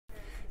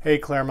Hey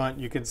Claremont,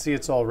 you can see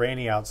it's all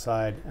rainy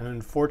outside, and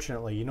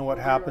unfortunately, you know what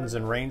happens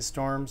in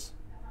rainstorms?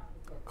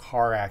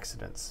 Car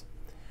accidents.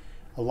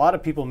 A lot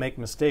of people make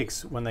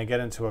mistakes when they get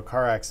into a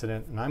car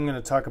accident, and I'm going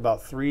to talk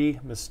about 3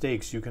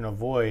 mistakes you can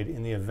avoid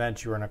in the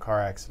event you're in a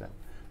car accident.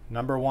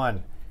 Number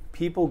 1,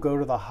 people go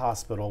to the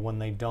hospital when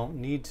they don't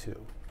need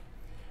to.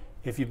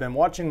 If you've been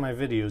watching my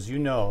videos, you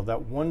know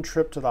that one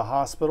trip to the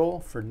hospital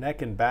for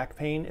neck and back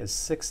pain is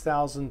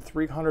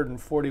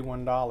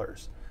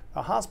 $6,341.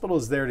 The hospital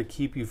is there to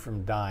keep you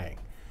from dying.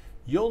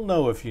 You'll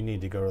know if you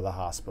need to go to the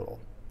hospital.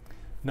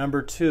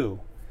 Number 2,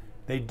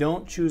 they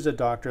don't choose a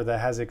doctor that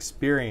has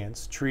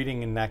experience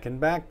treating neck and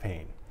back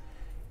pain.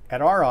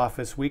 At our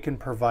office, we can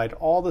provide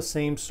all the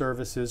same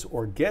services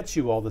or get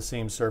you all the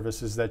same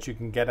services that you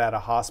can get at a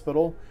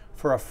hospital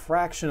for a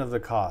fraction of the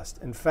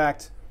cost. In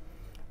fact,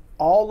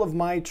 all of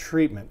my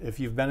treatment, if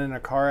you've been in a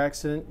car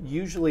accident,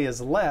 usually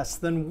is less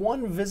than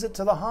 1 visit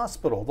to the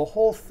hospital, the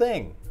whole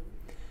thing.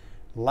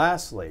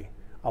 Lastly,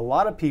 a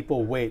lot of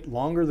people wait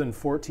longer than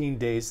 14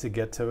 days to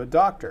get to a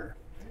doctor.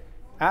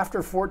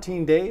 After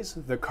 14 days,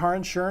 the car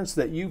insurance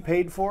that you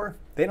paid for,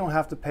 they don't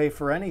have to pay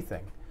for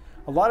anything.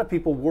 A lot of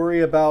people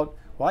worry about,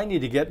 well, I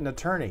need to get an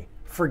attorney.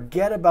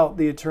 Forget about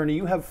the attorney.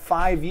 You have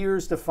 5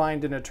 years to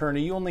find an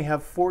attorney. You only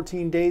have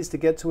 14 days to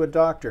get to a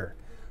doctor.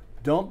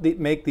 Don't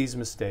make these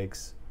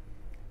mistakes.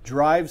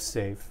 Drive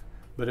safe,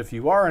 but if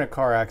you are in a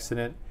car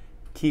accident,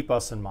 keep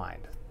us in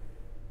mind.